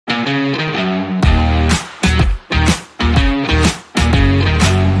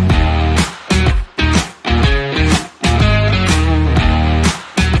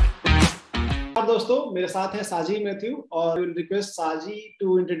साथ हैं साजी मैथ्यू और विल रिक्वेस्ट साजी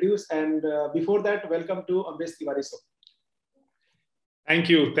to introduce and before that welcome to Amrish Tiwari sir. Thank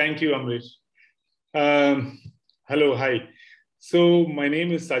you, Amrish. Hello, hi. So my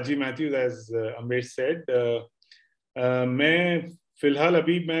name is Saji Matthews, as Amrish said. मैं फिलहाल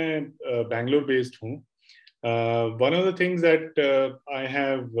अभी मैं Bangalore based हूँ. One of the things that I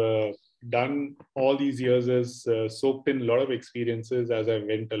have done all these years is soaked in a lot of experiences as I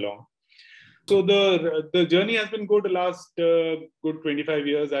went along. So the journey has been good the last good 25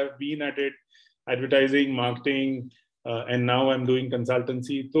 years. I've been at it, advertising, marketing, and now I'm doing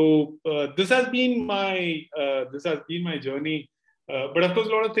consultancy. So this has been my journey. But of course,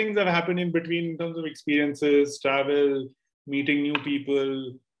 a lot of things have happened in between in terms of experiences, travel, meeting new people,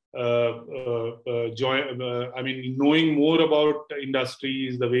 knowing more about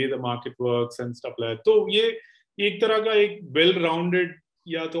industries, the way the market works and stuff like that. So ये एक तरह का एक well-rounded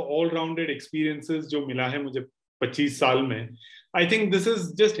या तो all-rounded experiences जो मिला है मुझे 25 साल में. I think this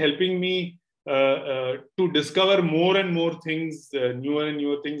is just helping me to discover more and more things, newer and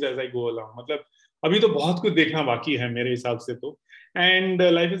newer things as I go along. मतलब अभी तो बहुत कुछ देखना बाकी है मेरे हिसाब से तो. And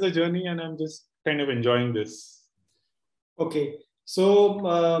life is a journey and I'm just kind of enjoying this. Okay, so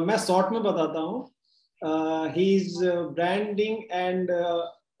मैं शॉर्ट में बताता हूँ. He is branding and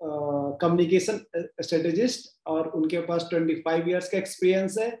communication strategist और उनके पास 25 इयर्स का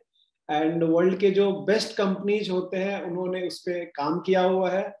एक्सपीरियंस है एंड वर्ल्ड के जो बेस्ट कंपनीज होते हैं उन्होंने उस पर काम किया हुआ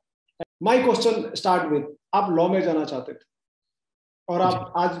है. माय क्वेश्चन स्टार्ट विद, आप लॉ में जाना चाहते थे और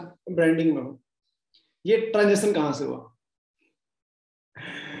आप आज ब्रांडिंग में हो, ये ट्रांजिशन कहाँ से हुआ?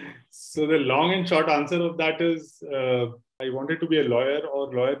 So the long and short answer of that is I wanted to be a lawyer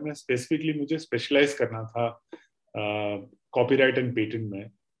और lawyer में specifically मुझे specialize करना था copyright and patent में.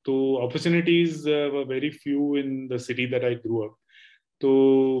 तो opportunities were very few in the city that I grew up. तो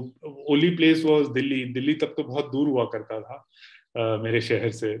only place was Delhi. Delhi तब तो बहुत दूर हुआ करता था मेरे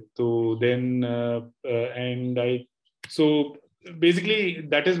शहर से. तो then and I so basically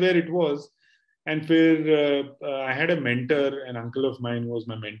that is where it was. And फिर I had a mentor, an uncle of mine was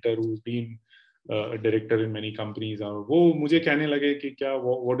my mentor who's been a director in many companies. और वो मुझे कहने लगे कि क्या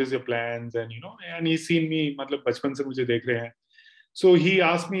what is your plans and and he's seen me, मतलब बचपन से मुझे देख रहे हैं. So he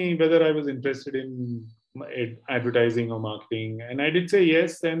asked me whether I was interested in advertising or marketing, and I did say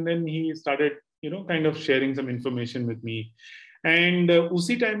yes. And then he started kind of sharing some information with me. And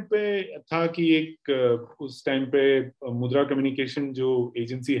उसी time पे था कि एक उस टाइम पे मुद्रा communication जो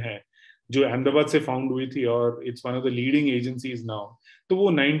agency है जो अहमदाबाद से फाउंड हुई थी और it's one of the leading agencies now. तो वो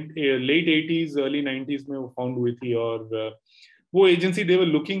लेट 80s अर्ली 90s में वो फाउंड हुई थी और वो agency they were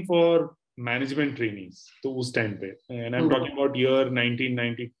looking for management trainings. तो उस टाइम पे and I am talking about year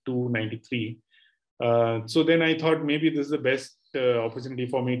 1992 93. So then I thought maybe this is the best opportunity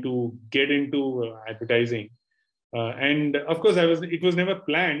for me to get into advertising. And of course it was never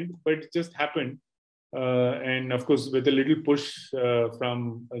planned, but it just happened. And of course with a little push from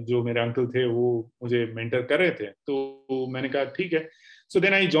जो मेरे uncle थे वो मुझे mentor कर रहे थे तो मैंने कहा ठीक है. So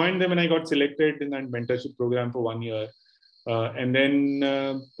then I joined them and I got selected in that mentorship program for 1 year. And then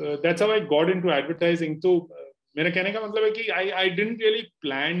that's how I got into advertising. So मेरा कहने का मतलब है कि I didn't really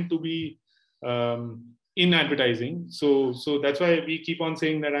plan to be in advertising. So that's why we keep on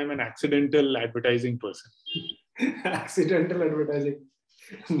saying that I'm an accidental advertising person. Accidental advertising.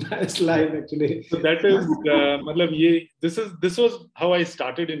 Nice line actually. So that is मतलब ये this was how I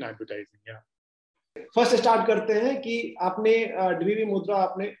started in advertising. Yeah. First start करते हैं कि आपने DVV मुद्रा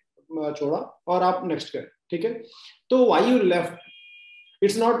आपने छोड़ा और आप नेक्स्ट गए, ठीक है. तो why you left?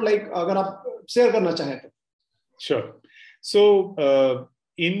 It's not like अगर आप शेयर करना चाहें तो. Sure. So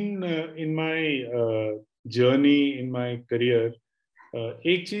in my journey in my career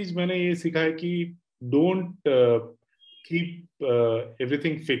एक चीज मैंने ये सीखा है कि don't keep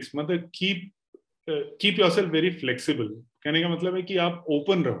everything fixed. मतलब keep yourself very flexible. कहने का मतलब है कि आप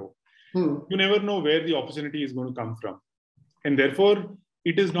open रहो. You never know where the opportunity is going to come from, and therefore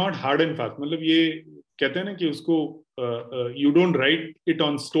it is not hard and fast. मतलब ये कहते हैं ना कि उसको you don't write it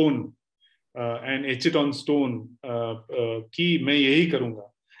on stone and etch it on stone कि मैं यही करूँगा.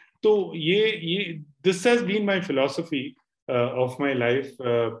 तो ये this has been my philosophy of my life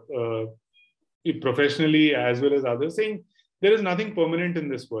professionally as well as others, saying there is nothing permanent in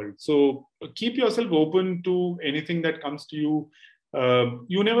this world. So keep yourself open to anything that comes to you.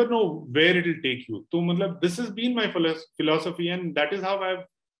 You never know where it will take you. So matlab, this has been my philosophy, and that is how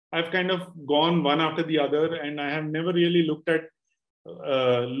I've kind of gone one after the other, and I have never really looked at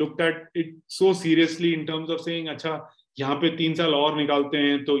it so seriously in terms of saying अच्छा यहाँ पे 3 साल और निकालते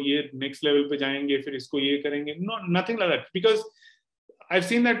हैं तो ये next level पे जाएंगे फिर इसको ये करेंगे. No, nothing like that, because I've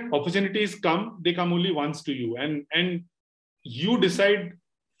seen that opportunities come, they come only once to you, and you decide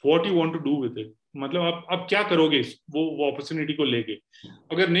what you want to do with it. मतलब आप क्या करोगे वो अपॉर्चुनिटी को लेके,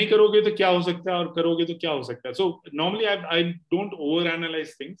 अगर नहीं करोगे तो क्या हो सकता है, और करोगे तो क्या हो सकता है. So normally I don't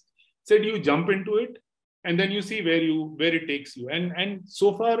overanalyze things. Said you jump into it and then you see where it takes you, and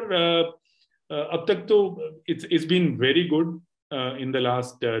so far अब तक तो it's been very good in the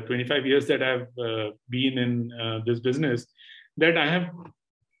last 25 years that I've been in this business, that I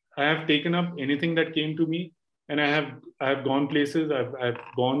have taken up anything that came to me, and I have gone places. I've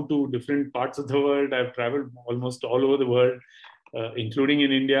gone to different parts of the world. I've traveled almost all over the world, including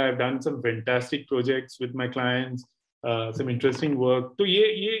in India. I've done some fantastic projects with my clients, some interesting work. So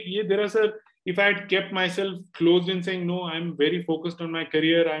Derasar, if I had kept myself closed in saying, no, I'm very focused on my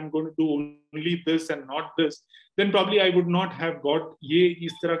career, I'm going to do only this and not this, then probably I would not have got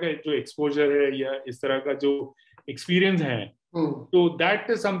इस तरह का जो exposure है या इस तरह का जो experience है. So that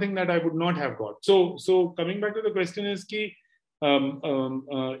is something that I would not have got. So coming back to the question is कि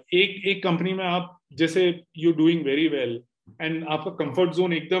एक company में आप जैसे you're doing very well and आपका comfort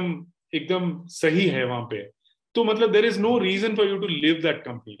zone एकदम सही है वहाँ पे, तो मतलब there is no reason for you to leave that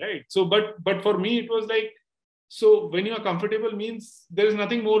company, right? So but for me it was like, so when you are comfortable means there is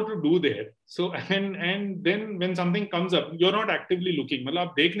nothing more to do there. So and then when something comes up, you're not actively looking. मतलब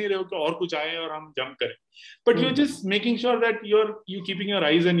आप देख नहीं रहे हो कि और कुछ आए और हम jump करें. But you're just making sure that you keeping your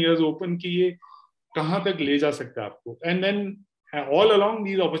eyes and ears open कि ये कहाँ तक ले जा सकता है आपको. And then all along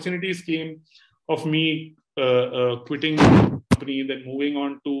these opportunities came of me quitting the company, then moving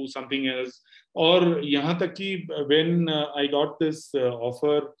on to something else. और यहाँ तक कि when I got this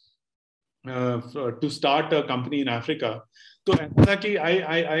offer to start a company in Africa, तो ऐसा था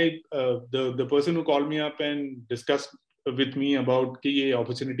कि the person who called me up and discussed with me about कि ये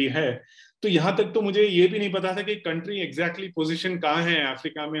opportunity है, तो यहाँ तक तो मुझे ये भी नहीं पता था कि country exactly position कहाँ है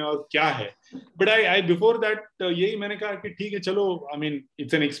अफ्रीका में और क्या है. But I before that यही मैंने कहा कि ठीक है चलो, I mean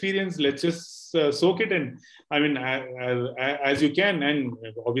it's an experience, let's just soak it in. I mean as you can, and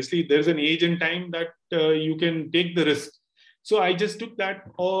obviously there's an age and time that you can take the risk. So I just took that,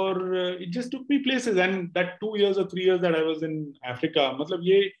 or it just took me places, and that 2 years or 3 years that I was in Africa, मतलब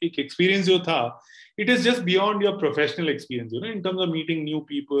ये एक experience जो था, it is just beyond your professional experience, you know, in terms of meeting new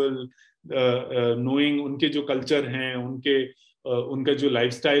people, knowing उनके जो culture हैं, उनका जो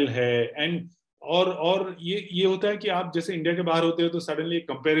lifestyle है, and और ये होता है कि आप जैसे इंडिया के बाहर होते हो तो सडनली एक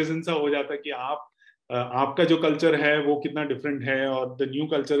कंपैरिजन सा हो जाता है कि आपका जो कल्चर है वो कितना डिफरेंट है, और the new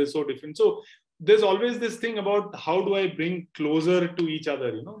culture is so different. So there's always this thing about how do I bring closer to each other,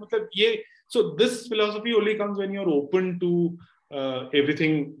 you know, मतलब ये, so this philosophy only comes when you're open to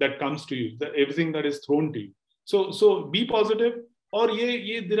everything that comes to you, everything that is thrown to you. So be positive, और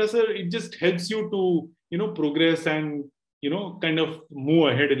ये दरअसल it just helps you to, you know, progress and, you know, kind of move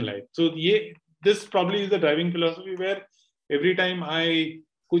ahead in life. So this probably is the driving philosophy, where every time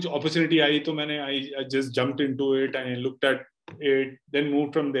कुछ opportunity आई तो मैंने I just jumped into it and I looked at it, then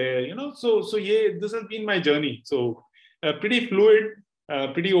moved from there, you know. So this has been my journey. So pretty fluid,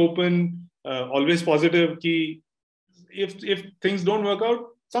 pretty open, always positive कि if things don't work out,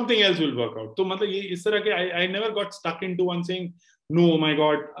 something else will work out. तो मतलब ये इस तरह के I never got stuck into one saying, no, oh my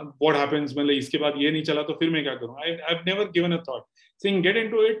God, what happens, मतलब इसके बाद ये नहीं चला तो फिर मैं क्या करूँ. I've never given a thought. Saying get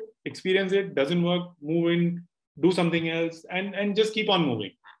into it, experience it, doesn't work, move in, do something else, and just keep on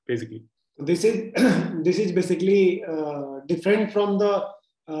moving, basically. This is basically different from the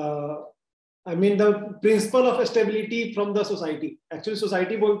I mean the principle of stability from the society. Actually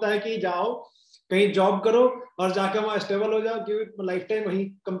society बोलता है कि जाओ कहीं job करो और जाके वहाँ stable हो जाओ कि लाइफ टाइम वहीं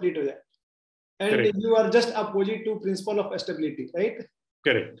कंप्लीट हो जाए. And correct. You are just opposite to principle of stability, right?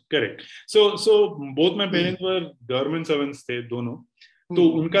 Correct. So both my parents were government servants थे दोनों. तो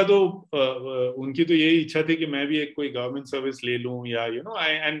उनकी तो यही इच्छा थी कि मैं भी एक कोई गवर्नमेंट सर्विस ले लूं, या you know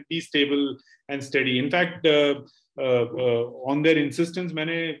and be stable and study. In fact on their insistence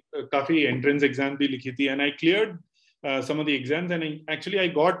मैंने काफी एंट्रेंस एग्जाम भी लिखी थी, and I cleared some of the exams, and actually I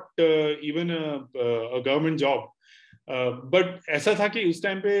got even a government job. But ऐसा था कि उस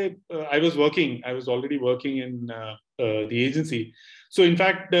टाइम पे I was already working in the agency. So in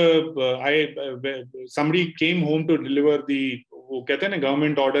fact somebody came home to deliver the, वो कहते हैं ना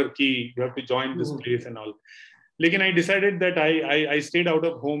government order की you have to join this place and all. लेकिन I decided that I stayed out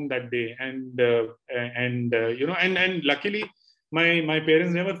of home that day, and you know, and luckily my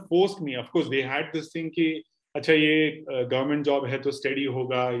parents never forced me. Of course they had this thing कि अच्छा ये government job है तो study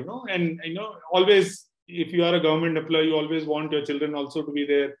होगा, you know, and you know always if you are a government employee you always want your children also to be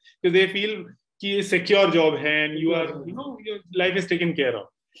there because they feel कि ये secure job है and you are, you know, your life is taken care of.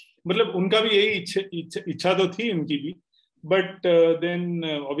 मतलब उनका भी यही इच्छा तो थी उनकी भी. but then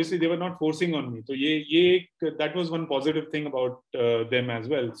obviously they were not forcing on me. So that was one positive thing about them as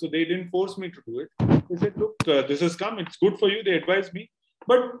well. So they didn't force me to do it. They said, look, this has come, it's good for you. They advised me,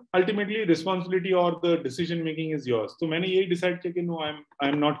 but ultimately responsibility or the decision making is yours. So मैंने यही decide किया कि no,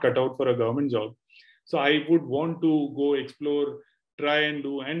 I'm not cut out for a government job. So I would want to go explore, try and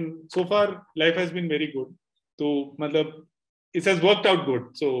do, and so far life has been very good. So मतलब it has worked out good.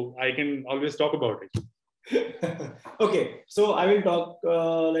 So I can always talk about it. Okay, so I will talk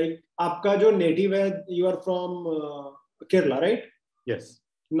like आपका जो native है, you are from Kerala, right? Yes.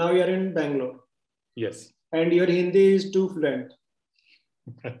 Now you are in Bangalore. Yes. And your Hindi is too fluent.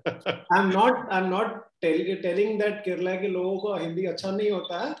 I'm not telling that Kerala के लोगों को हिंदी अच्छा नहीं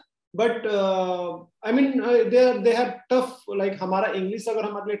होता है, but I mean they have tough, like हमारा English अगर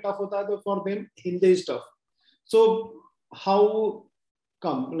हमारे लिए tough होता है तो for them Hindi is tough. So how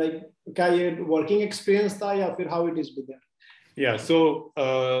come, like क्या ये working experience था या फिर how it is with that? Yeah, so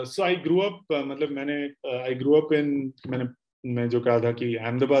I grew up, मतलब I grew up in, मैं जो कहा था कि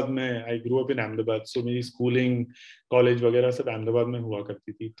अहमदाबाद में, I grew up in Ahmedabad, so मेरी schooling, college वगैरह सब अहमदाबाद में हुआ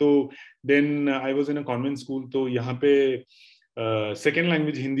करती थी. तो then I was in a convent school, तो यहाँ पे second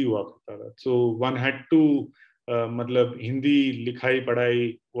language हिंदी हुआ करता था. So one had to मतलब हिंदी लिखाई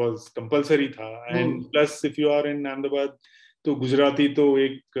पढ़ाई was compulsory था, and plus if you are in Ahmedabad तो गुजराती तो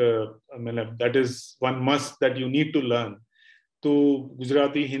एक मतलब that is one must that you need to learn. तो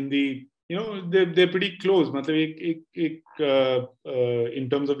Gujarati Hindi, you know, they're pretty close. मतलब एक in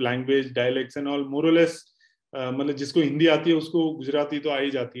terms of language, dialects and all, more or less, मतलब जिसको हिंदी आती है उसको गुजराती तो आ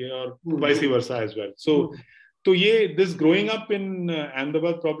ही जाती है, और vice versa as well. So तो ये this growing up in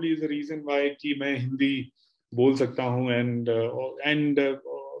Ahmedabad probably is the reason why कि मैं हिंदी बोल सकता हूँ, and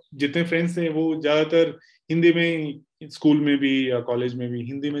जितने फ्रेंड्स थे वो ज्यादातर हिंदी में, स्कूल में भी या कॉलेज में भी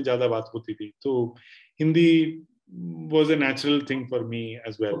हिंदी में ज्यादा बात होती थी. तो Hindi was a natural thing for me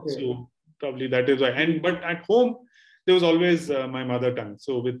as well. Okay. So probably that is why. And but at home there was always my mother tongue.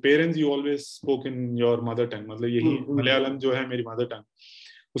 So with parents you always spoke in your mother tongue. मतलब यही मलयालम जो है मेरी mother tongue,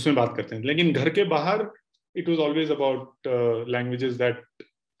 उसमें बात करते हैं. लेकिन घर के बाहर it was always about languages that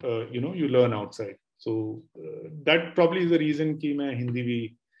you learn outside. So that probably is the reason कि मैं हिंदी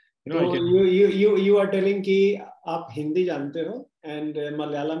भी you are telling कि आप हिंदी जानते हो and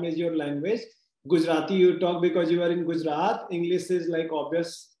Malayalam is your language. Gujarati you talk because you are in Gujarat. English is like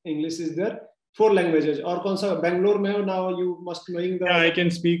obvious. English is there. 4 languages. और कौन सा Bangalore में हो now? You must knowing the. Yeah, I can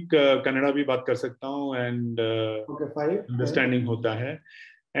speak Kannada भी बात कर सकता हूँ, and okay, 5 understanding होता है.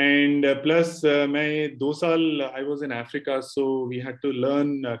 And plus मैं 2 साल I was in Africa, so we had to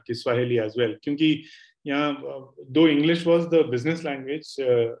learn Kiswahili as well. क्योंकि यहाँ though English was the business language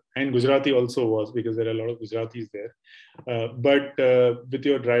and Gujarati also was, because there are a lot of Gujaratis there, but with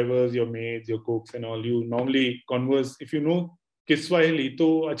your drivers, your maids, your cooks and all, you normally converse. If you know Kiswahili तो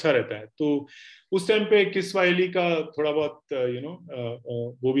अच्छा रहता है. तो उस time पे Kiswahili का थोड़ा बहुत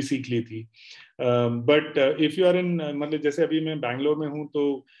वो भी सीख ली थी. But if you are in, मतलब जैसे अभी मैं बैंगलोर में हूँ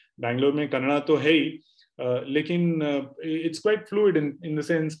तो बैंगलोर में कन्नड़ा तो है ही, लेकिन it's quite fluid in the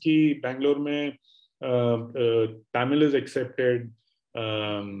sense कि बैंगलोर में Tamil is accepted,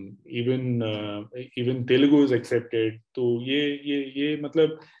 even Telugu is accepted. तो ये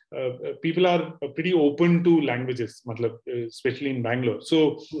मतलब people are pretty open to languages, मतलब especially in Bangalore.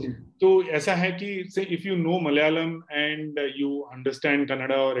 So तो ऐसा है कि say if you know Malayalam and you understand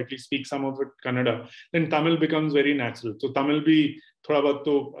Kannada or at least speak some of it Kannada, then Tamil becomes very natural. So Tamil भी थोड़ा बहुत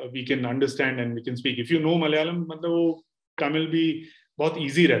तो we can understand and we can speak. If you know Malayalam, मतलब वो Tamil भी बहुत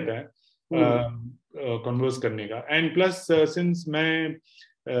easy रहता है कन्वर्स करने का. एंड प्लस सिंस मैं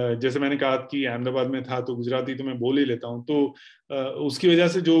जैसे मैंने कहा कि अहमदाबाद में था तो गुजराती तो मैं बोल ही लेता हूँ, तो उसकी वजह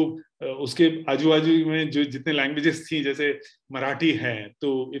से जो उसके आजू बाजू में जो जितने लैंग्वेजेस थी, जैसे मराठी है,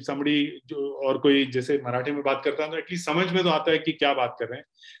 तो इफ समबडी जो और कोई जैसे मराठी में बात करता है तो एटलीस्ट समझ में तो आता है कि क्या बात कर रहे हैं.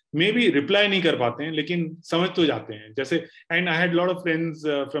 मे बी रिप्लाई नहीं कर पाते हैं लेकिन समझ तो जाते हैं. जैसे and I had lot of friends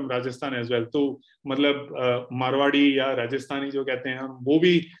from Rajasthan as well, तो मतलब मारवाड़ी या राजस्थानी जो कहते हैं हम, वो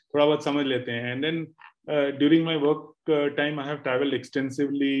भी थोड़ा बहुत समझ लेते हैं. And then during my work time I have travelled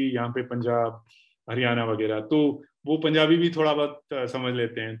extensively यहाँ पे पंजाब हरियाणा वगैरह, तो वो पंजाबी भी थोड़ा बहुत समझ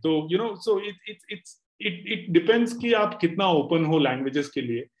लेते हैं. तो you know, so it depends कि आप कितना ओपन हो लैंग्वेजेस के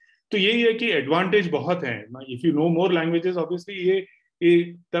लिए. तो यही है कि एडवांटेज बहुत है. If you know more languages, obviously ये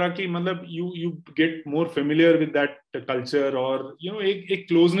एक तरह की मतलब you get more familiar with that culture, और यू नो एक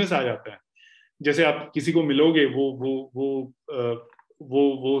क्लोजनेस आ जाता है. जैसे आप किसी को मिलोगे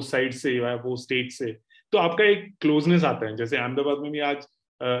वो साइड से या वो स्टेट से, तो आपका एक क्लोजनेस आता है. जैसे अहमदाबाद में भी आज,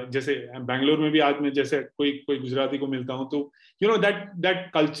 जैसे बैंगलोर में भी आज मैं जैसे कोई गुजराती को मिलता हूँ तो you know that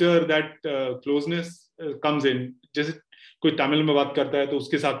culture, that closeness comes in. जैसे कोई तमिल में बात करता है तो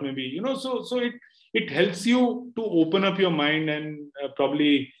उसके साथ में भी, you know, so it helps you to open up your mind and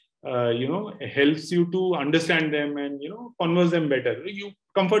probably you know helps you to understand them and you know converse them better. You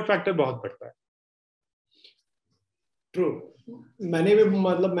comfort factor बहुत बढ़ता है. ट्रू. मैंने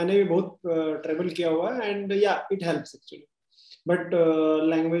भी बहुत ट्रेवल किया हुआ है and या it helps actually. But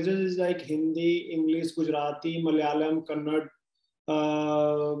languages like Hindi, English, Gujarati, Malayalam, Kannada,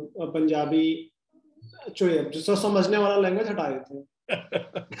 Punjabi, छोड़िए, जो समझने वाला लैंग्वेज हटा देते हैं.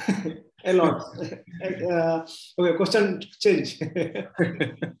 A lot. Okay, question change.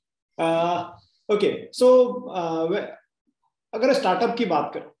 Okay, so अगर स्टार्टअप की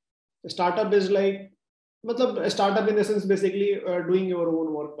बात करें, स्टार्टअप इज लाइक, मतलब startup in the sense basically doing your own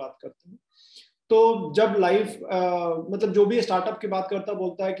work बात करते हैं. तो जब लाइफ मतलब जो भी स्टार्टअप की बात करता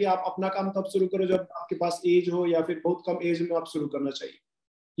बोलता है कि आप अपना काम तब शुरू करो जब आपके पास एज हो या फिर बहुत कम एज में आप शुरू करना चाहिए.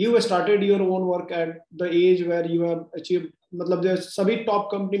 You started your own work at the age where you have achieved, मतलब जो सभी टॉप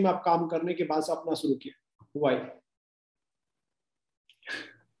कंपनी में आप काम करने के बाद से अपना शुरू किया. Why?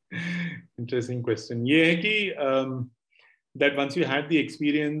 Interesting question. ये है कि that once you had the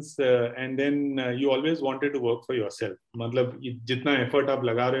experience and then you always wanted to work for yourself. मतलब जितना effort आप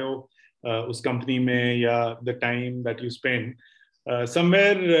लगा रहे हो उस कंपनी में या the time that you spend,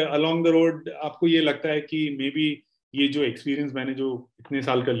 somewhere along the road आपको ये लगता है कि maybe ये जो एक्सपीरियंस मैंने जो इतने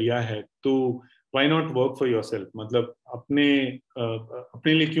साल का लिया है तो why not work for yourself, मतलब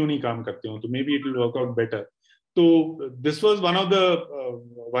अपने लिए क्यों नहीं काम करते हो, तो may be it will work out better. तो this was one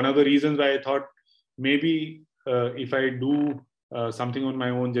of the reasons why I thought may be if I do something on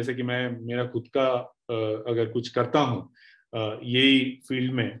my own, जैसे कि मैं मेरा खुद का अगर कुछ करता हूँ यही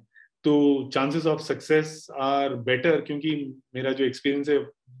फील्ड में, तो chances of success are better, क्योंकि मेरा जो एक्सपीरियंस है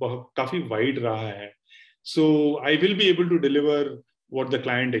काफी वाइड रहा है. So I will be able to deliver what the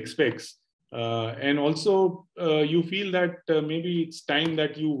client expects, and also you feel that maybe it's time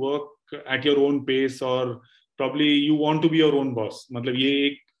that you work at your own pace, or probably you want to be your own boss. मतलब ये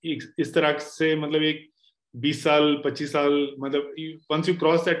एक इस तरह से, मतलब एक 20 साल 25 साल, मतलब once you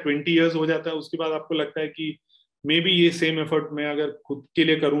cross that 20 years हो जाता है, उसके बाद आपको लगता है कि maybe ये same effort मैं अगर खुद के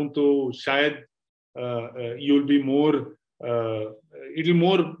लिए करूँ तो शायद you will be more it will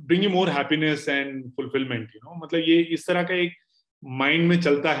more bring you more happiness and fulfillment, you know. मतलब ये इस तरह का एक माइंड में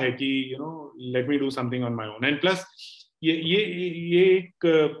चलता है कि you know let me do something on my own. and plus ये एक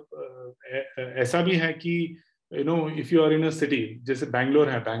ऐसा भी है कि you know if you are in a city, जैसे बैंगलोर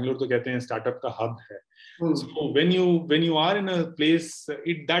है, बैंगलोर तो कहते हैं स्टार्टअप का हब है. So when you are in a place,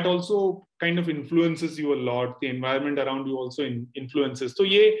 it that also kind of influences you a lot. The environment around you also influences. So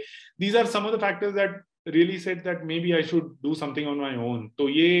these are some of the factors that really said that maybe I should do something on my own. So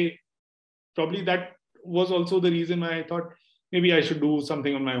probably that was also the reason why I thought maybe I should do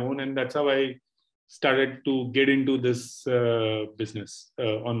something on my own, and that's how I started to get into this business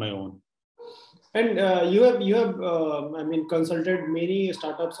on my own. And you have I mean consulted many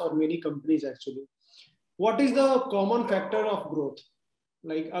startups or many companies actually. What is the common factor of growth?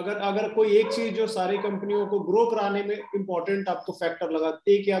 Like अगर कोई एक चीज जो सारी कंपनियों को grow कराने में इम्पोर्टेंट आपको फैक्टर लगा,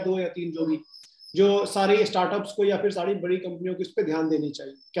 एक या दो या तीन जो भी, जो सारी स्टार्टअप्स को या फिर सारी बड़ी कंपनियों को इस पे ध्यान देनी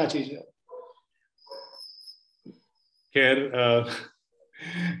चाहिए, क्या चीज है? Here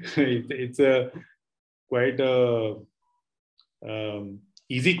it's a quite a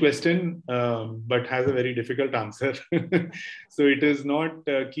easy question, but has a very difficult answer. So it is not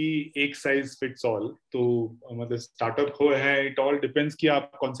कि एक size fits all. तो मतलब स्टार्टअप हो है, it all depends कि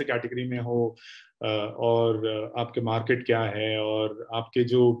आप कौन से कैटेगरी में हो और आपके मार्केट क्या है और आपके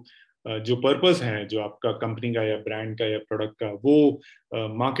जो पर्पस है, जो आपका कंपनी का या ब्रांड का या प्रोडक्ट का, वो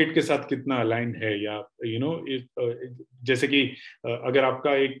मार्केट के साथ कितना अलाइंड है. या यू नो जैसे कि अगर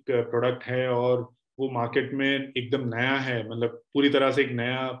आपका एक प्रोडक्ट है और वो मार्केट में एकदम नया है, मतलब पूरी तरह से एक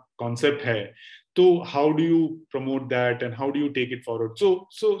नया कॉन्सेप्ट है, तो how do you promote that and how do you take it forward.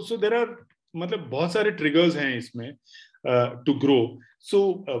 So there are मतलब बहुत सारे ट्रिगर्स हैं इसमें to grow. So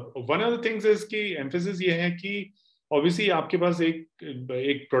one of the things is कि एम्फेसिस ये है कि ऑब्वियसली आपके पास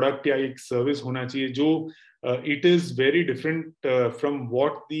एक प्रोडक्ट या एक सर्विस होना चाहिए जो it is very different from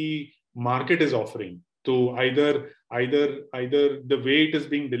what the market is offering. तो either the way it is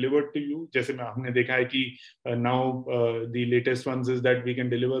being delivered to you, जैसे हमने देखा है कि now the latest ones is that we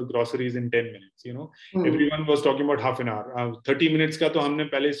can deliver groceries in 10 minutes, you know. Everyone was talking about half an hour. 30 minutes का तो हमने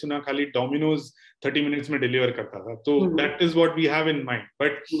पहले सुना खाली Domino's 30 minutes में deliver करता था. तो that is what we have in mind.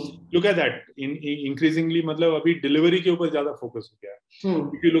 But look at that, increasingly मतलब अभी delivery के ऊपर ज़्यादा focus हो गया है.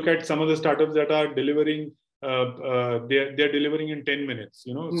 If you look at some of the startups that are delivering, they're delivering in 10 minutes,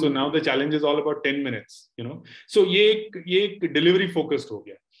 you know. So now the challenge is all about 10 minutes, you know. So ये एक delivery focused हो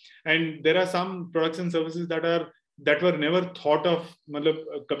गया. And there are some products and services that are that were never thought of,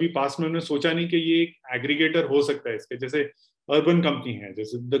 मतलब कभी पास में हमने सोचा नहीं कि ये एक एग्रीगेटर हो सकता है इसके, जैसे अर्बन कंपनी है,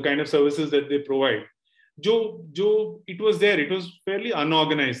 जैसे the kind of services that they provide, जो it was there, it was Fairlie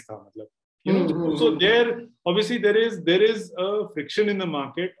unorganised था, मतलब you know, so there obviously there is a friction in the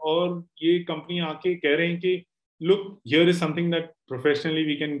market, और ये कंपनी आके कह रहे हैं कि look, here is something that professionally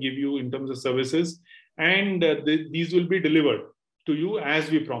we can give you in terms of services, and these will be delivered to you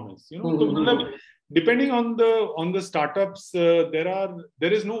as we promise, you know. तो मतलब depending on the startups,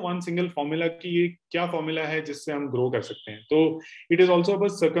 there is no one single formula कि ये क्या formula है जिससे हम grow कर सकते हैं. तो it is also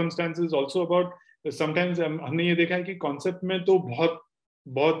about circumstances, also about sometimes हमने ये देखा है कि concept में तो बहुत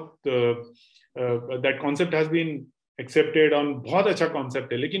that concept has been accepted on बहुत अच्छा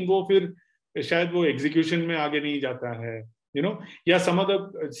concept है, लेकिन वो फिर शायद वो execution में आगे नहीं जाता है, you know, या some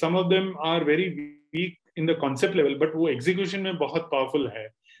of them are very weak in the concept level, but वो execution में बहुत powerful है.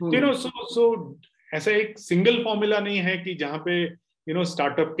 You know, so ऐसा एक single formula नहीं है कि जहाँ पे you know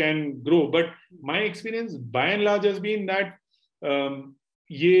startup can grow, but my experience by and large has been that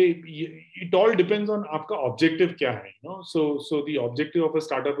it all depends on आपका objective क्या है, you know. So the objective of a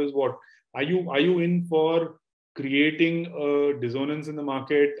startup is what? Are you in for creating a dissonance in the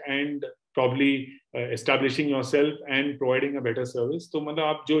market and probably establishing yourself and providing a better service? तो मतलब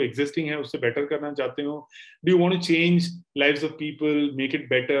आप जो existing है उससे better करना चाहते हो? Do you want to change lives of people, make it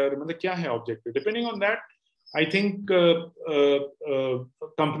better? मतलब क्या है objective? Depending on that, I think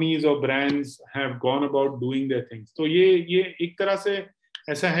companies or brands have gone about doing their things. तो ये एक तरह से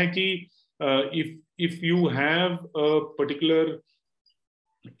ऐसा है कि if you have a particular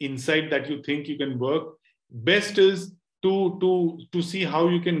insight that you think you can work, best is to see how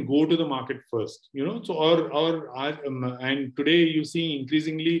you can go to the market first, you know. So and today you see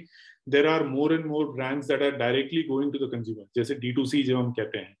increasingly there are more and more brands that are directly going to the consumer, जैसे D2C जो हम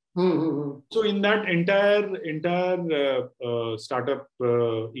कहते हैं. So in that entire startup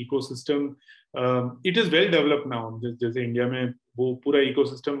ecosystem, it is well developed now. जैसे India में वो पूरा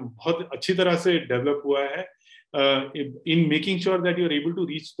ecosystem बहुत अच्छी तरह से develop हुआ है, in making sure that you are able to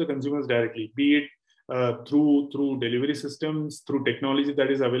reach the consumers directly, be it through delivery systems, through technology that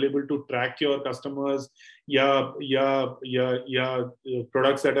is available to track your customers, या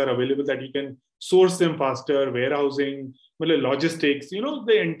products that are available that you can source them faster, warehousing, मतलब logistics, you know,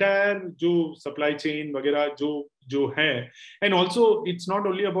 the entire जो supply chain वगैरह जो है. And also it's not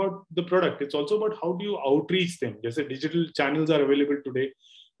only about the product, it's also about how do you outreach them. जैसे digital channels are available today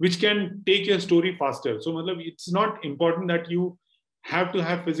which can take your story faster. So मतलब it's not important that you have to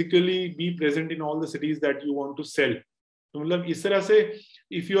have physically be present in all the cities that you want to sell. तो मतलब इस तरह से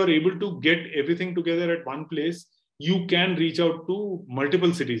if you are able to get everything together at one place, you can reach out to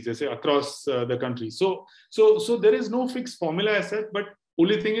multiple cities, जैसे across the country. So there is no fixed formula as such, but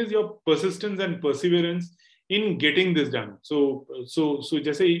only thing is your persistence and perseverance in getting this done. So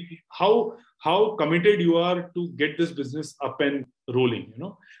जैसे how committed you are to get this business up and rolling, you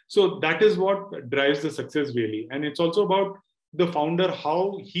know. So that is what drives the success really, and it's also about the founder,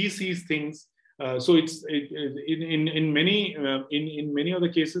 how he sees things. So it's in many of the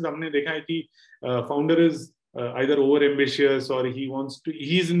cases हमने देखा है कि founder is either over ambitious or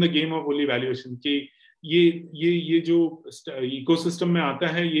he's in the game of only valuation, कि ये जो ecosystem में आता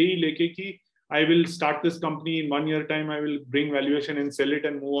है यही लेके कि I will start this company in 1 year time, I will bring valuation and sell it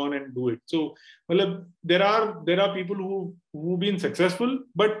and move on and do it. So well, there are people who've been successful,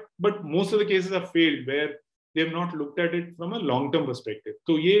 but most of the cases have failed where they have not looked at it from a long term perspective.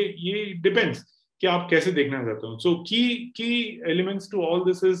 So ये depends कि आप कैसे देखना चाहते हो. So key elements to all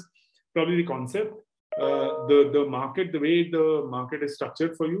this is probably the concept, the market, the way the market is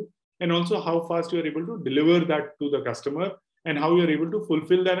structured for you, and also how fast you are able to deliver that to the customer, and how you are able to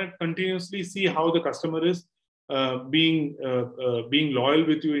fulfill that and continuously see how the customer is being loyal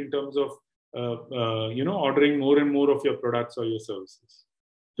with you in terms of you know, ordering more and more of your products or your services.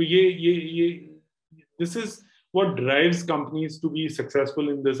 So this is what drives companies to be successful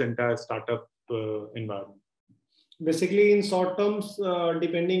in this entire startup environment. Basically, in short terms,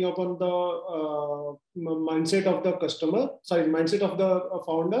 depending upon the mindset of the mindset of the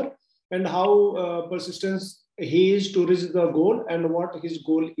founder, and how persistence he is to reach the goal and what his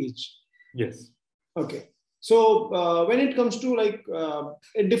goal is. Yes. Okay. So when it comes to like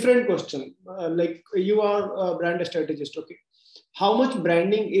a different question, like you are a brand strategist, okay, how much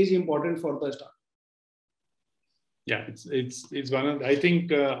branding is important for the startup? Yeah, it's one of, I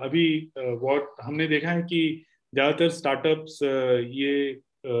think अभी what हमने देखा है कि ज़्यादातर startups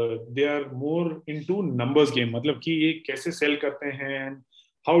they are more into numbers game, मतलब कि ये कैसे sell करते हैं and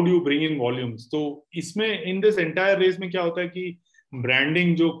how do you bring in volumes. तो इसमें in this entire race में क्या होता है कि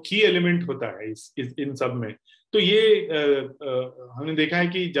branding जो key element होता है इन सब में, तो ये हमने देखा है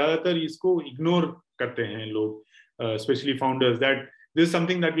कि ज्यादातर इसको इग्नोर करते हैं लोग, specially founders, that this is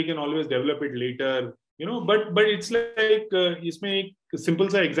something that we can always develop it later, but it's like इसमें एक सिंपल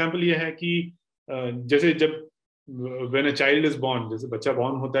सा एग्जांपल ये है कि जैसे जब when a child is born, जैसे बच्चा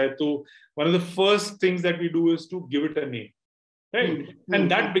born होता है, तो one of the first things that we do is to give it a name, right?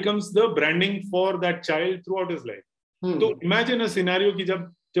 And that becomes the branding for that child throughout his life. तो imagine a scenario कि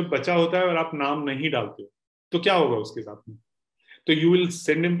जब बच्चा होता है और आप नाम नहीं डालते हो, तो क्या होगा उसके साथ में? तो you will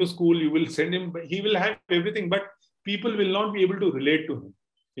send him to school, you will send him, he will have everything, but people will not be able to relate to him,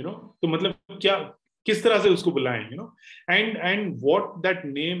 तो मतलब क्या, किस तरह से उसको बुलाएं, and what that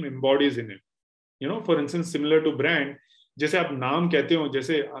name embodies in it. For instance, similar to brand, जैसे आप नाम कहते हो,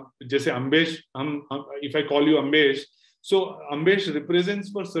 जैसे Ambesh, if I call you Ambesh, so Ambesh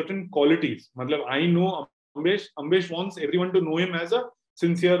represents for certain qualities. मतलब I know Ambesh wants everyone to know him as a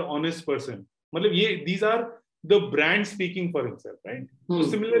sincere, honest person. मतलब these are the brand speaking for himself, right? So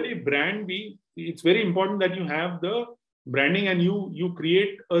similarly, it's very important that you have the branding and you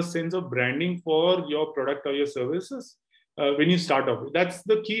create a sense of branding for your product or your services. When you start off, that's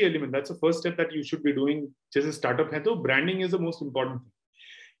the key element. That's the first step that you should be doing. जैसे startup है तो branding is the most important thing,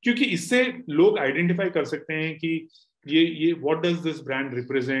 क्योंकि इससे लोग identify कर सकते हैं कि ये what does this brand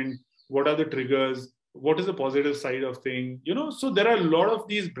represent, what are the triggers, what is the positive side of thing, so there are a lot of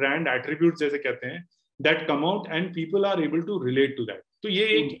these brand attributes जैसे कहते हैं that come out and people are able to relate to that. तो ये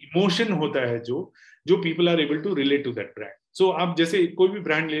एक emotion होता है जो people are able to relate to that brand. So आप जैसे कोई भी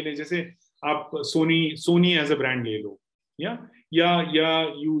brand ले लें, जैसे आप सोनी as a brand ले लो,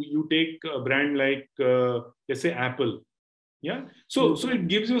 you take a brand like let's say Apple, so it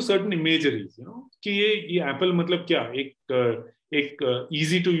gives you certain imageries, कि ये Apple मतलब क्या, एक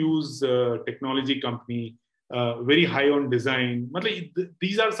easy to use technology company, very high on design, मतलब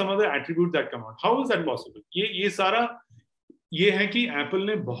these are some of the attributes that come out. How is that possible? ये सारा ये है कि Apple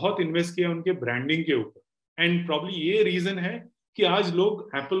ने बहुत इन्वेस्ट किया उनके ब्रांडिंग के ऊपर, एंड प्रॉब्ली ये रीजन है कि आज लोग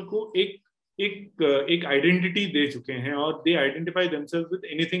Apple को एक आइडेंटिटी दे चुके हैं और they identify themselves with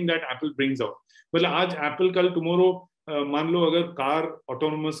anything that Apple brings out. मतलब आज एप्पल कल टुमारो मान लो अगर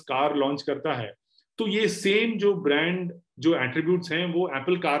ऑटोनोमस कार लॉन्च करता है, तो ये सेम जो ब्रांड जो एट्रीब्यूट्स हैं वो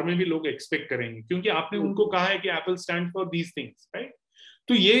एप्पल कार में भी लोग एक्सपेक्ट करेंगे, क्योंकि आपने उनको कहा है कि Apple stand for these things, right?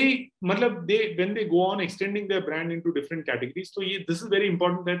 तो ये मतलब when they go on extending their brand into different categories, तो ये this is very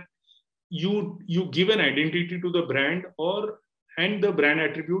important that you give an identity to the brand, and the brand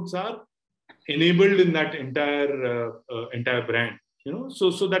attributes are enabled in that entire brand,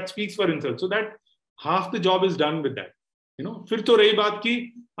 so that speaks for itself, so that half the job is done with that. फिर तो रही बात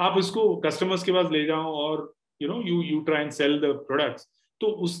कि आप इसको customers के पास ले जाओ और you try and sell the products,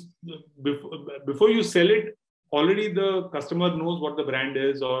 तो before you sell it, already the customer knows what the brand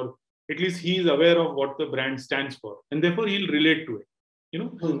is, or at least he is aware of what the brand stands for, and therefore he'll relate to it,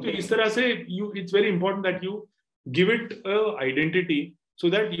 तो इस तरह से it's very important that you give it a identity so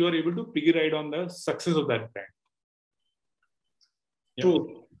that you are able to piggy ride on the success of that brand.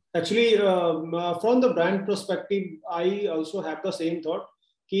 True. Actually, from the brand perspective, I also have the same thought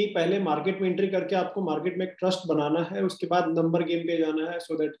कि पहले market में entry करके आपको market में एक trust बनाना है, उसके बाद नंबर गेम पे जाना है,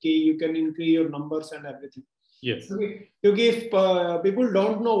 so that कि you can increase your numbers and everything. Yes. क्योंकि if people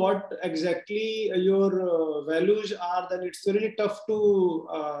don't know what exactly your values are, then it's really tough to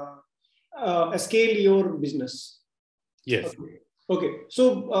scale your business. Yes. Okay.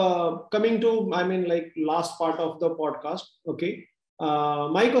 So coming to, I mean, like last part of the podcast. Okay.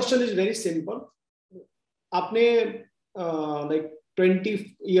 My question is very simple. आपने like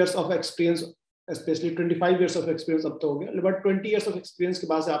 20 years of experience, especially 25 years of experience अब तो हो गया, but 20 years of experience के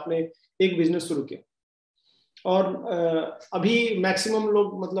बाद से आपने एक बिजनेस शुरू किया, और अभी मैक्सिमम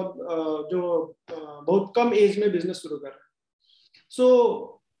लोग मतलब जो बहुत कम एज में बिजनेस शुरू कर रहे हैं. So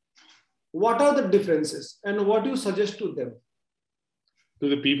what are the differences and what do you suggest to them? To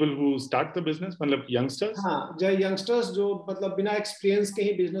the people who start the business, मतलब youngsters? हाँ, जो youngsters जो मतलब बिना एक्सपीरियंस के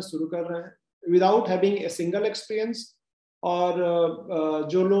ही बिजनेस शुरू कर रहे हैं, without having a single experience, और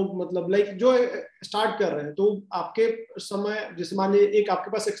जो लोग मतलब लाइक जो स्टार्ट कर रहे हैं, तो आपके समय जैसे मान लीजिए एक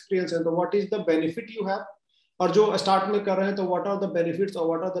आपके पास एक्सपीरियंस है, तो what is the benefit you have, और जो स्टार्ट में कर रहे हैं तो व्हाट आर द बेनिफिट्स और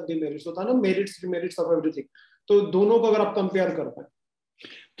व्हाट आर द डिमेरिट्स, होता है ना, मेरिट्स डिमेरिट्स ऑफ एवरीथिंग. तो दोनों को अगर आप कंपेयर कर पाए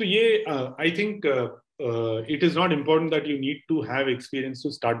तो ये I think it is not important that you need to have experience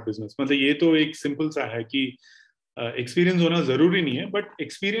to start business. मतलब ये तो एक सिंपल सा है कि एक्सपीरियंस होना जरूरी नहीं है, बट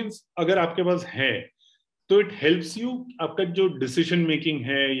एक्सपीरियंस अगर आपके पास है तो इट हेल्प्स यू, आपका जो डिसीजन मेकिंग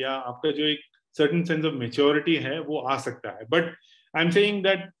है या आपका जो एक सर्टेन सेंस ऑफ मेच्योरिटी है वो आ सकता है. But I am saying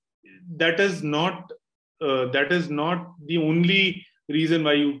that is not the only reason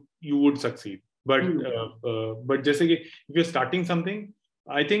why you would succeed. But जैसे कि if you starting something,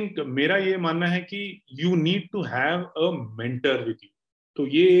 I think मेरा ये मानना है कि you need to have a mentor with you. तो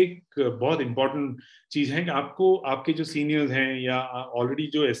ये एक बहुत इंपॉर्टेंट चीज है कि आपको आपके जो सीनियर्स हैं या ऑलरेडी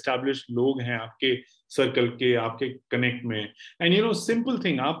जो एस्टैब्लिश्ड लोग हैं आपके सर्कल के, आपके कनेक्ट में, and you know simple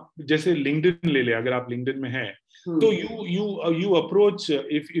thing, आप जैसे लिंक्डइन ले ले, अगर आप लिंक्डइन में हैं तो you approach,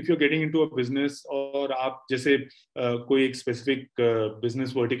 if you getting into a business, और आप जैसे कोई एक स्पेसिफिक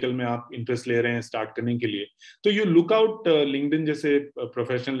बिजनेस वर्टिकल में आप इंटरेस्ट ले रहे हैं स्टार्ट करने के लिए, तो यू लुक आउट लिंक्डइन जैसे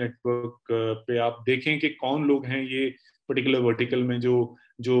प्रोफेशनल नेटवर्क पे, आप देखें कि कौन लोग हैं ये पर्टिकुलर वर्टिकल में जो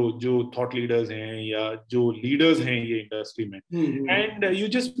जो जो थॉट लीडर्स हैं या जो लीडर्स हैं ये इंडस्ट्री में, and you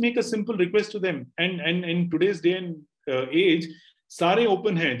just make a simple request to them. And in today's day and as सारे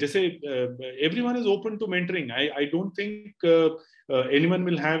ओपन हैं, जैसे everyone is open to mentoring. I don't think anyone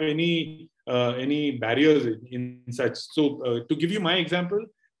will have any barriers in such. So to give you my example,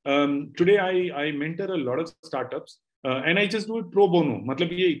 today I mentor a lot of startups, and I just do it pro bono.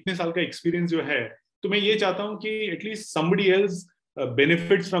 मतलब ये इतने साल का experience जो है, तो मैं ये चाहता हूँ कि at least somebody else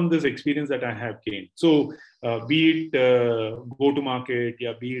benefits from this experience that I have gained. So be it go to market,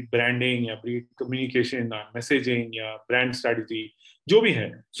 या be it branding, या be it communication, messaging, या brand strategy, जो भी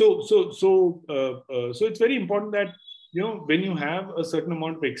है. So it's very important that you know when you have a certain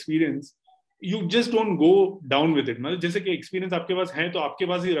amount of experience, you just don't go down with it. मतलब जैसे कि experience आपके पास है तो आपके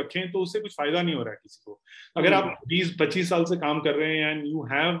पास ही रखें, तो उससे कुछ फायदा नहीं हो रहा है किसी को. अगर आप 20-25 साल से काम कर रहे हैं and you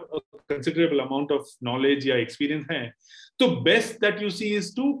have a considerable amount of knowledge या एक्सपीरियंस है, तो best that you see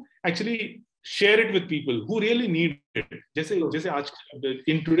is to actually share it with people who really need it. जैसे आज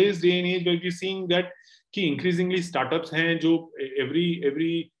in today's day and age where we're seeing that कि increasingly startups हैं जो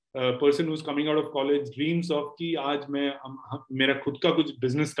every person who's coming out of college dreams of कि आज मैं मेरा खुद का कुछ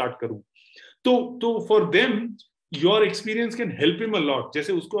business start करूं. तो for them your experience can help him a lot.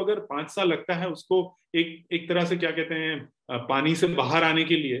 जैसे उसको अगर 5 साल लगता है उसको एक तरह से क्या कहते हैं पानी से बाहर आने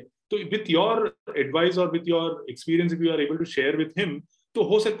के लिए, तो with your advice or with your experience if you are able to share with him, तो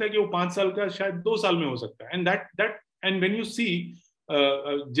हो सकता है कि वो 5 साल का शायद 2 साल में हो सकता है. एंड व्हेन यू सी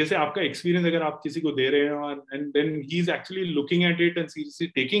जैसे आपका एक्सपीरियंस अगर आप किसी को दे रहे हैं and then he is actually looking at it and seriously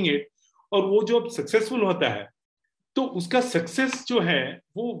taking it, और वो जो सक्सेसफुल होता है, तो उसका सक्सेस जो है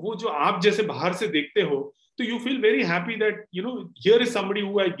वो जो आप जैसे बाहर से देखते हो, तो you feel very happy that you know here is somebody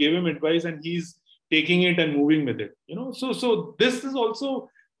who I give him advice and he is taking it and moving with it, you know. So this is also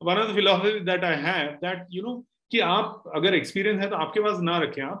one of the philosophies that I have, that you know कि आप अगर experience है तो आपके पास ना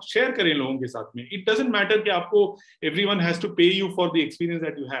रखें, आप share करें लोगों के साथ में. इट डजंट मैटर कि आपको एवरीवन हैज टू पे you for the experience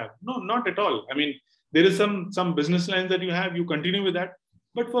that you have. No, not at all. I mean there is some business lines that you have, you continue with that,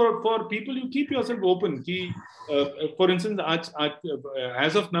 but for people you keep yourself open कि for instance आज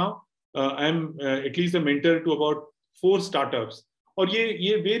as of now I am at least a mentor to about 4 startups, और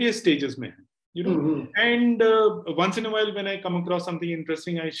ये various stages में है, you know. And once in a while when I come across something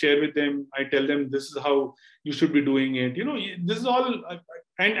interesting, I share with them, I tell them this is how you should be doing it, you know. This is all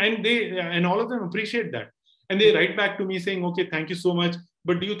and all of them appreciate that, and they write back to me saying okay, thank you so much,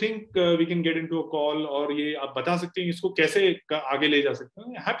 but do you think we can get into a call, और ये आप बता सकते हैं इसको कैसे आगे ले जा सकते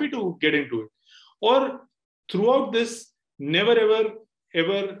हैं. Happy to get into it. और throughout this never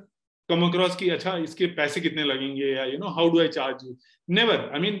ever come across कि अच्छा इसके पैसे कितने लगेंगे, या you know how do I charge you. Never.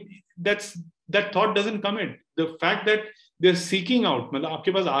 I mean that thought doesn't come in. The fact that they're seeking out, मतलब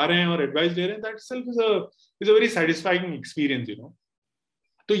आपके पास आ रहे हैं और एडवाइस ले रहे हैं, that itself is a very satisfying experience, you know.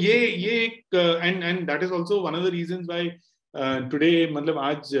 तो ये एक and that is also one of the reasons why today मतलब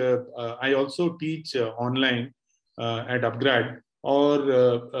आज I also teach online at Upgrad,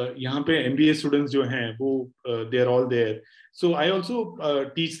 और यहाँ पे MBA students जो हैं वो they are all there. So I also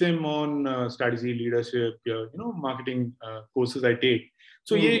teach them on strategy, leadership, you know, marketing courses I take.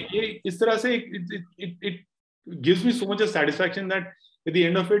 So ये इस तरह से it gives me so much of satisfaction that at the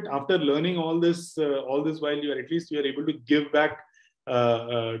end of it, after learning all this while you are able to give back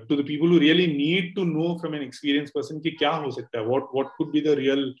to the people who really need to know from an experienced person कि क्या हो सकता है, what could be the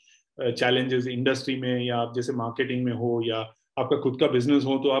real challenges industry में, या आप जैसे marketing में हो या आपका खुद का business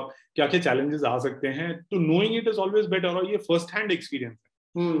हो, तो आप क्या क्या challenges आ सकते हैं. तो knowing it is always better, और ये first hand experience है.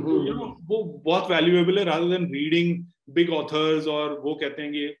 You know, वो बहुत valuable है rather than reading big authors, और वो कहते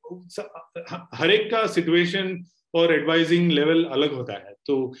हैं कि हर एक का situation और एडवाइजिंग लेवल अलग होता है.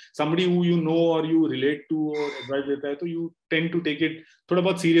 तो somebody who you know or you relate to और एडवाइस देता है, तो you tend to take it थोड़ा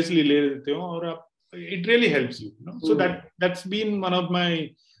बहुत सीरियसली ले लेते हो, और आप it really helps you, you know. So that's been one of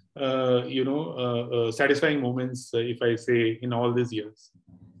my you know satisfying moments, if I say, in all these years.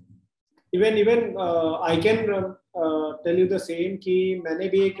 Even I can tell you the same कि मैंने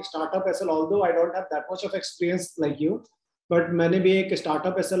भी एक startup, although I don't have that much of experience like you, but मैंने भी एक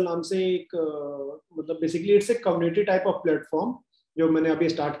startup SL नाम से एक मतलब basically it's a community type of platform जो मैंने अभी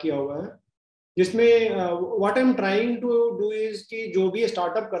स्टार्ट किया हुआ है, जिसमें what I am trying to do is कि जो भी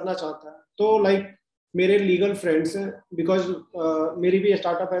स्टार्टअप करना चाहता है तो लाइक मेरे लीगल फ्रेंड्स हैं, बिकॉज मेरी भी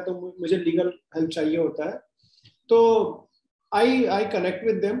स्टार्टअप है तो मुझे लीगल हेल्प चाहिए होता है, तो आई कनेक्ट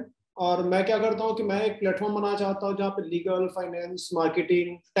विद देम। और मैं क्या करता हूँ कि मैं एक प्लेटफॉर्म बनाना चाहता हूँ जहाँ पे लीगल, फाइनेंस,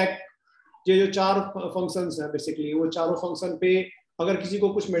 मार्केटिंग, टेक, ये जो 4 फंक्शंस हैं बेसिकली, वो चारों फंक्शन पे अगर किसी को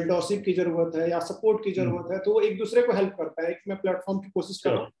कुछ मेंटरशिप की जरूरत है या सपोर्ट की जरूरत है तो वो एक दूसरे को हेल्प करता है। एक मैं प्लेटफॉर्म की कोशिश कर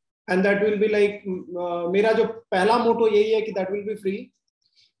रहा हूँ, and that will be like, मेरा जो पहला मोटो यही है कि that will be free,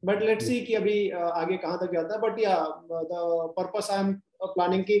 but let's see कि अभी आगे कहाँ तक जाता है। बट या the purpose I am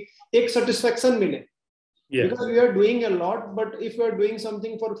planning कि एक सेटिस्फेक्शन मिले, because we are doing a lot, but if we are doing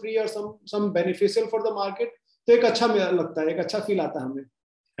something for free or some beneficial for the market, तो एक अच्छा लगता है, एक अच्छा फील आता है हमें।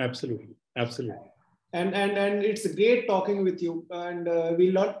 Absolutely. And it's great talking with you, and we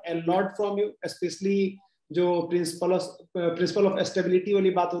learn a lot from you, especially जो प्रिंसिपल ऑफ स्टेबिलिटी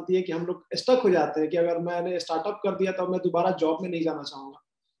वाली बात होती है कि हम लोग स्टक हो जाते हैं कि अगर मैंने स्टार्टअप कर दिया तो मैं दोबारा जॉब में नहीं जाना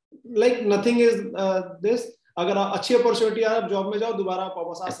चाहूंगा। लाइक नथिंग इज दिस, अगर अच्छी अपॉर्चुनिटी आप जॉब में जाओ दोबारा आप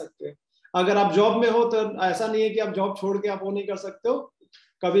वापस आ सकते हैं। अगर आप जॉब में हो तो ऐसा नहीं है कि आप जॉब छोड़ के आप वो नहीं कर सकते हो,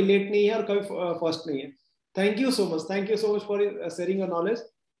 कभी लेट नहीं है और कभी फर्स्ट नहीं है। Thank you so much for sharing your knowledge.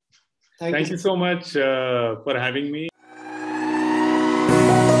 Thank you so much for having me.